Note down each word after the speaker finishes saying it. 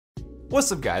What's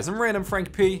up guys, I'm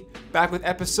randomfrankp, back with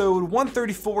episode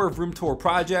 134 of Room Tour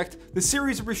Project, the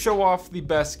series where we show off the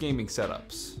best gaming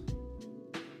setups.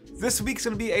 This week's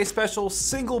going to be a special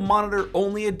single monitor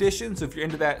only edition, so if you're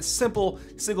into that simple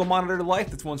single monitor life,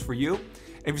 this one's for you.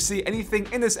 And if you see anything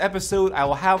in this episode, I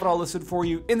will have it all listed for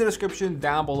you in the description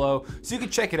down below, so you can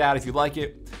check it out if you like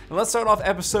it. And let's start off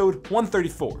episode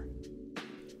 134.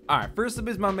 Alright, first up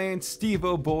is my man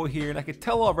SteveOBoi here, and I could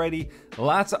tell already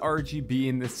lots of RGB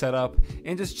in this setup,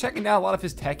 and just checking out a lot of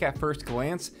his tech at first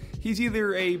glance, he's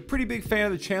either a pretty big fan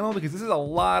of the channel because this is a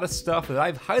lot of stuff that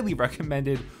I've highly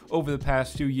recommended over the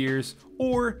past few years,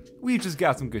 or we've just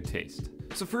got some good taste.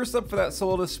 So first up for that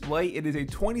solo display, it is a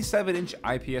 27-inch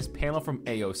IPS panel from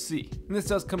AOC, and this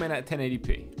does come in at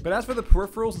 1080p. But as for the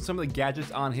peripherals and some of the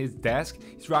gadgets on his desk,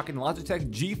 he's rocking the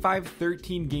Logitech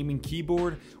G513 gaming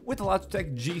keyboard with the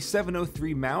Logitech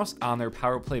G703 mouse on their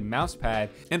PowerPlay mousepad,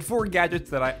 and four gadgets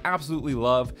that I absolutely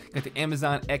love. Got the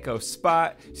Amazon Echo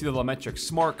Spot, see the Lumetric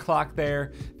smart clock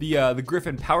there, the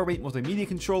Griffin PowerMate multimedia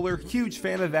controller, huge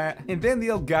fan of that, and then the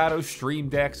Elgato Stream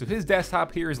Deck. So his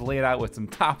desktop here is laid out with some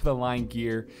top-of-the-line gear.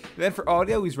 And then for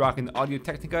audio, he's rocking the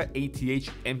Audio-Technica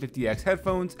ATH M50X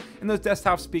headphones, and those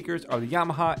desktop speakers are the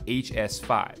Yamaha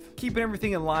HS5. Keeping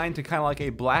everything in line to kind of like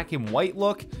a black and white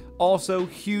look. Also,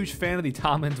 huge fan of the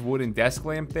Tommen's wooden desk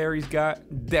lamp there he's got,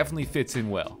 definitely fits in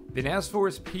well. Then as for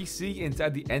his PC,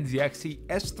 inside the NZXT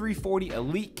S340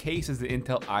 Elite case is the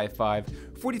Intel i5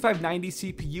 4590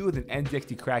 CPU with an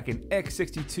NZXT Kraken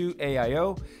X62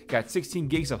 AIO, got 16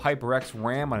 gigs of HyperX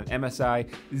RAM on an MSI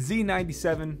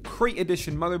Z97 Krait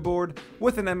Edition motherboard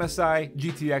with an MSI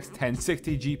GTX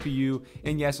 1060 GPU,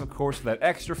 and yes, of course, for that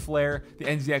extra flair, the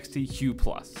NZXT Q+.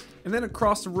 And then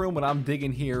across the room, what I'm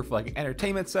digging here for like an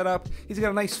entertainment setup, he's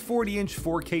got a nice 40-inch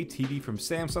 4K TV from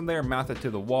Samsung there mounted to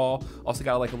the wall. Also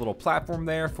got like a little platform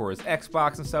there for his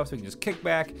Xbox and stuff, so he can just kick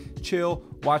back, chill,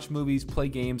 watch movies, play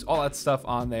games, all that stuff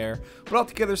on there. But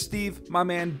altogether, Steve, my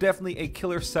man, definitely a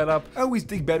killer setup. I always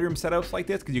dig bedroom setups like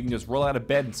this because you can just roll out of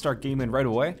bed and start gaming right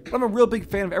away. But I'm a real big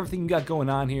fan of everything you got going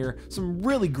on here. Some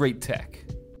really great tech.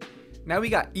 Now we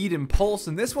got EdenPulse,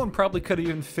 and this one probably could have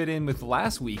even fit in with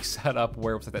last week's setup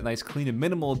where it was like that nice clean and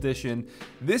minimal edition.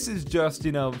 This is just,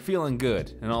 you know, feeling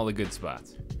good in all the good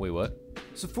spots. Wait, what?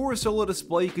 So for a solo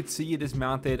display, you could see it is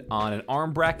mounted on an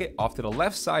arm bracket off to the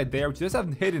left side there, which does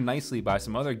have hidden nicely by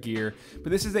some other gear.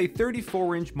 But this is a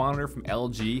 34-inch monitor from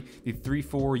LG, the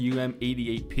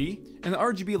 34UM88P. And the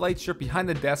RGB light strip behind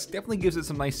the desk definitely gives it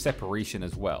some nice separation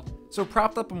as well. So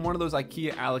propped up in one of those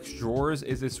IKEA Alex drawers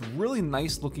is this really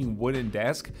nice looking wooden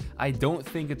desk. I don't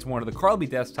think it's one of the Carlby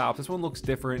desktops. This one looks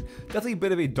different. Definitely a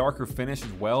bit of a darker finish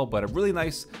as well, but it really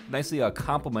nicely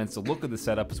complements the look of the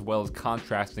setup as well as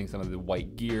contrasting some of the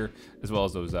white gear as well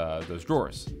as those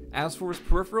drawers. As for his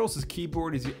peripherals, his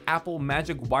keyboard is the Apple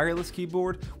Magic wireless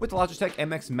keyboard with the Logitech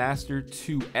MX Master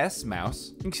 2S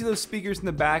mouse. You can see those speakers in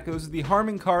the back. Those are the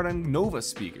Harman Kardon Nova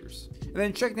speakers. And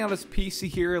then checking out his PC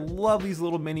here, love these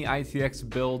little mini ITX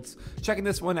builds. Checking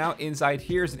this one out, inside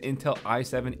here is an Intel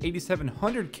i7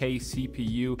 8700K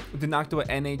CPU with the Noctua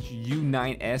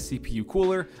NH-U9S CPU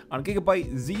cooler on a Gigabyte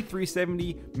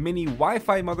Z370 mini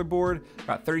Wi-Fi motherboard,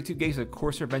 about 32 gigs of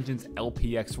Corsair Vengeance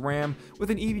LPX RAM with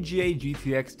an EVGA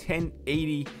GTX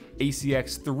 1080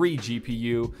 ACX3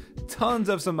 GPU, tons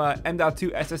of some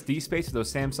M.2 SSD space with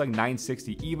those Samsung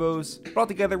 960 EVOs, but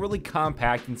altogether really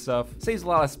compact and stuff, saves a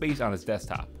lot of space on his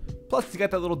desktop. Plus, he's got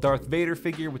that little Darth Vader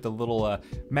figure with the little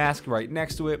mask right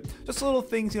next to it. Just little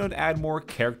things, you know, to add more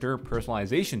character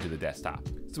personalization to the desktop.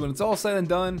 So when it's all said and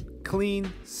done, clean,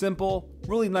 simple,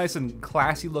 really nice and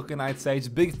classy looking, I'd say. Just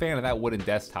a big fan of that wooden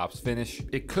desktop's finish.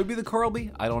 It could be the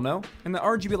Carlby, I don't know. And the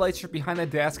RGB light strip behind the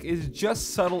desk is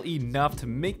just subtle enough to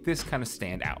make this kind of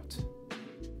stand out.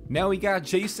 Now we got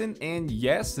Jaysen, and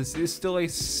yes, this is still a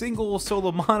single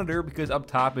solo monitor because up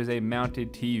top is a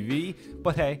mounted TV,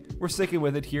 but hey, we're sticking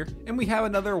with it here. And we have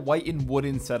another white and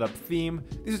wooden setup theme.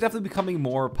 These are definitely becoming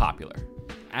more popular.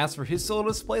 As for his solo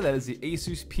display, that is the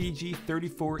Asus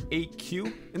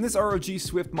PG348Q, and this ROG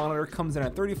Swift monitor comes in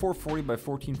at 3440 by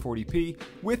 1440p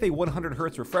with a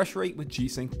 100Hz refresh rate with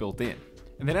G-Sync built in.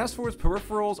 And then as for his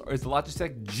peripherals is the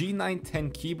Logitech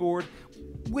G910 keyboard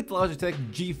with the Logitech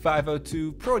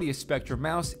G502 Proteus Spectra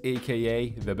mouse, aka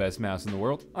the best mouse in the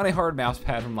world, on a hard mouse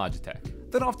pad from Logitech.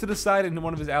 Then off to the side in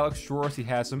one of his Alex drawers, he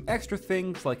has some extra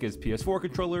things like his PS4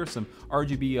 controller, some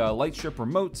RGB light strip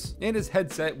remotes, and his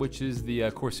headset, which is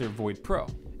the Corsair Void Pro.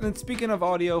 And then speaking of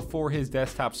audio, for his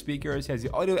desktop speakers, he has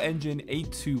the Audio Engine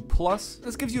A2 Plus.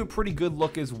 This gives you a pretty good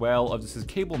look as well of just his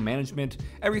cable management.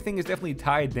 Everything is definitely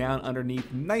tied down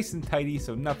underneath, nice and tidy,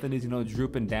 so nothing is, you know,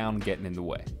 drooping down and getting in the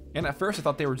way. And at first I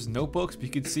thought they were just notebooks, but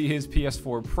you could see his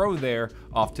PS4 Pro there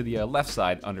off to the left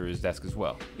side under his desk as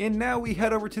well. And now we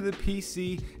head over to the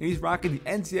PC, and he's rocking the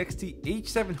NZXT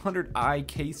H700i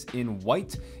case in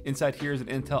white. Inside here is an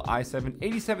Intel i7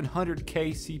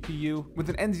 8700K CPU with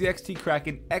an NZXT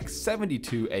Kraken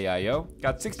X72 AIO.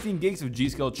 Got 16 gigs of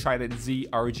G.Skill Trident Z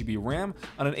RGB RAM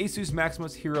on an Asus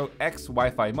Maximus Hero X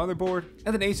Wi-Fi motherboard,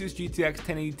 and an Asus GTX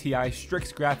 1080 Ti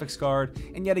Strix graphics card,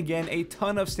 and yet again a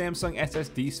ton of Samsung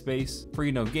SSD space for,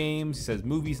 you know, games, he says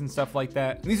movies and stuff like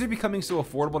that. And these are becoming so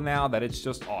affordable now that it's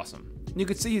just awesome. And you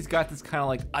can see he's got this kind of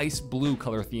like ice blue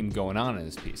color theme going on in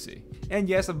his PC. And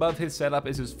yes, above his setup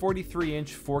is his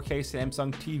 43-inch 4K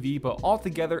Samsung TV, but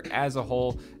altogether as a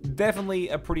whole, definitely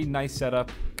a pretty nice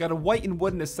setup. Got a white and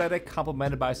wooden aesthetic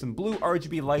complemented by some blue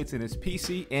RGB lights in his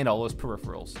PC and all his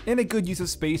peripherals. And a good use of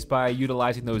space by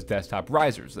utilizing those desktop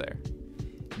risers there.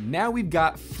 Now we've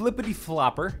got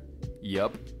Flippedieflopper.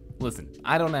 Yup. Listen,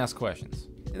 I don't ask questions.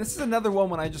 And this is another one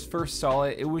when I just first saw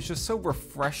it, it was just so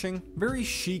refreshing, very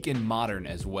chic and modern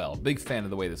as well. Big fan of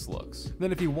the way this looks.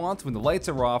 Then if you want, when the lights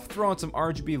are off, throw on some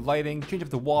RGB lighting, change up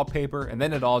the wallpaper, and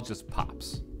then it all just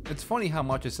pops. It's funny how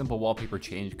much a simple wallpaper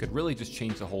change could really just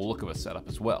change the whole look of a setup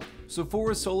as well. So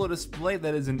for a solo display,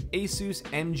 that is an Asus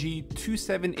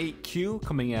MG278Q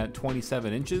coming at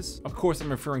 27 inches. Of course, I'm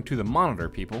referring to the monitor,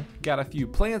 people. Got a few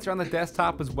plants around the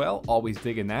desktop as well, always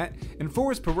digging that. And for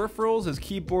his peripherals, his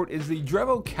keyboard is the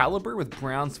Drevo Caliber with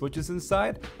brown switches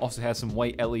inside, also has some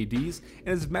white LEDs, and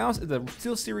his mouse is a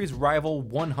SteelSeries Rival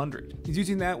 100. He's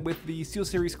using that with the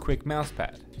SteelSeries Quick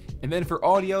mousepad. And then for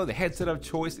audio, the headset of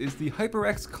choice is the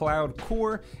HyperX Cloud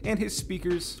Core, and his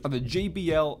speakers are the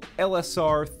JBL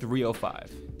LSR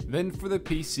 305. Then for the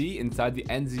PC, inside the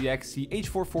NZXT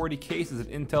H440 case is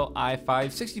an Intel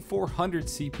i5 6400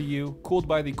 CPU, cooled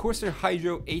by the Corsair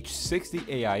Hydro H60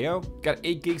 AIO, got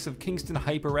 8 gigs of Kingston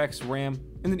HyperX RAM,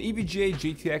 and an EVGA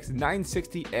GTX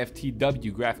 960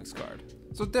 FTW graphics card.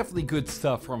 So definitely good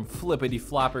stuff from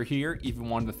Flippedieflopper here. Even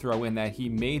wanted to throw in that he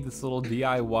made this little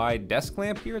DIY desk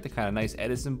lamp here, the kind of nice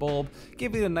Edison bulb,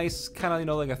 give it a nice kind of, you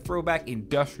know, like a throwback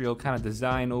industrial kind of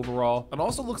design overall. It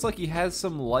also looks like he has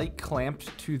some light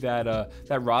clamped to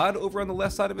that rod over on the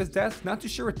left side of his desk. Not too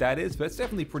sure what that is, but it's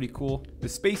definitely pretty cool. The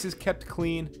space is kept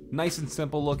clean, nice and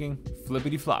simple looking.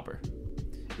 Flippedieflopper.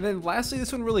 And then lastly,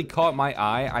 this one really caught my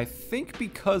eye, I think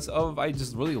because of, I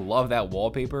just really love that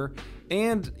wallpaper.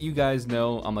 And you guys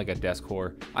know I'm like a desk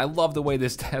whore. I love the way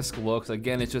this desk looks.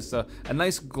 Again, it's just a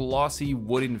nice glossy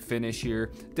wooden finish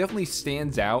here. Definitely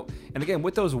stands out. And again,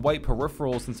 with those white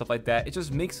peripherals and stuff like that, it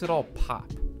just makes it all pop.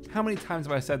 How many times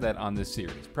have I said that on this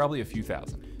series? Probably a few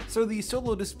thousand. So the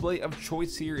solo display of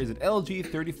choice here is an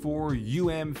LG 34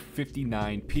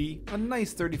 UM59P, a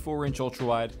nice 34-inch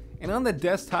ultrawide. And on the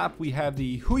desktop, we have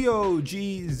the Huyo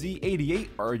GZ88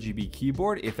 RGB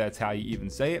keyboard, if that's how you even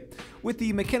say it, with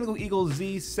the Mechanical Eagle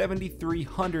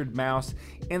Z7300 mouse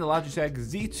and the Logitech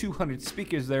Z200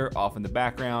 speakers there off in the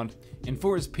background. And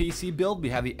for his PC build, we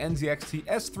have the NZXT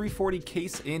S340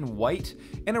 case in white,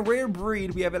 and a rare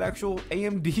breed, we have an actual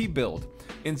AMD build.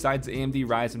 Inside's AMD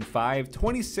Ryzen 5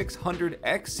 2600X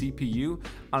CPU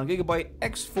on a Gigabyte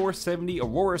X470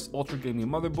 Aorus Ultra Gaming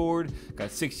motherboard, got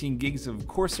 16 gigs of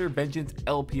Corsair Vengeance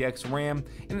LPX RAM,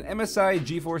 and an MSI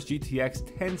GeForce GTX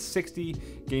 1060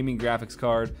 gaming graphics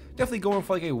card. Definitely going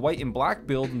for like a white and black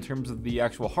build in terms of the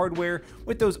actual hardware,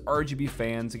 with those RGB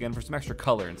fans, again, for some extra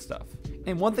color and stuff.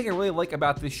 And one thing I really like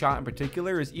about this shot in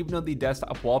particular is even though the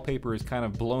desktop wallpaper is kind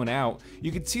of blown out,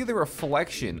 you can see the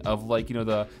reflection of, like, you know,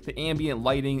 the ambient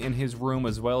lighting in his room,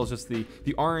 as well as just the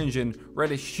orange and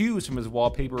reddish hues from his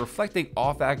wallpaper reflecting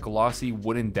off that glossy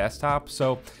wooden desktop.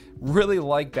 So really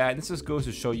like that. And this just goes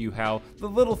to show you how the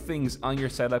little things on your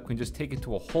setup can just take it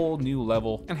to a whole new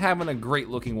level, and having a great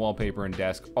looking wallpaper and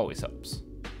desk always helps.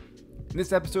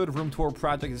 This episode of Room Tour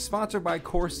Project is sponsored by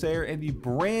Corsair and the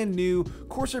brand new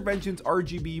Corsair Vengeance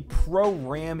RGB Pro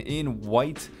RAM in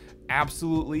white.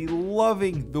 Absolutely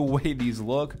loving the way these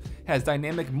look. Has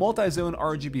dynamic multi-zone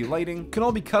RGB lighting, can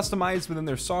all be customized within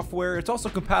their software. It's also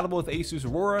compatible with Asus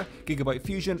Aurora, Gigabyte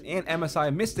Fusion, and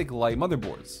MSI Mystic Light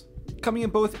motherboards. Coming in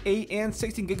both 8 and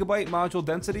 16 gigabyte module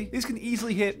density, these can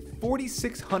easily hit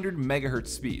 4600 megahertz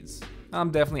speeds. I'm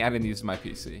definitely adding these to my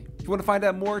PC. If you want to find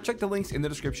out more, check the links in the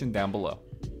description down below.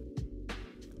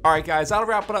 Alright guys, that'll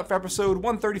wrap it up for episode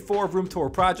 134 of Room Tour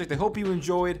Project. I hope you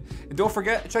enjoyed. And don't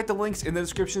forget, check the links in the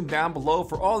description down below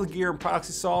for all the gear and products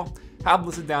you saw. Have them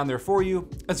listed down there for you,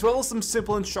 as well as some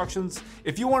simple instructions.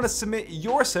 If you want to submit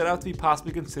your setup to be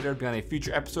possibly considered being a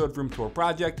future episode of Room Tour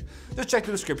Project, just check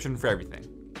the description for everything.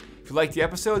 If you liked the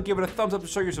episode, give it a thumbs up to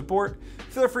show your support.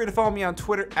 Feel free to follow me on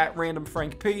Twitter at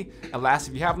randomfrankp. And last,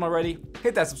 if you haven't already,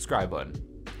 hit that subscribe button.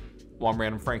 Well, I'm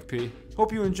RandomFrankP.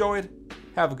 Hope you enjoyed.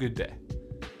 Have a good day.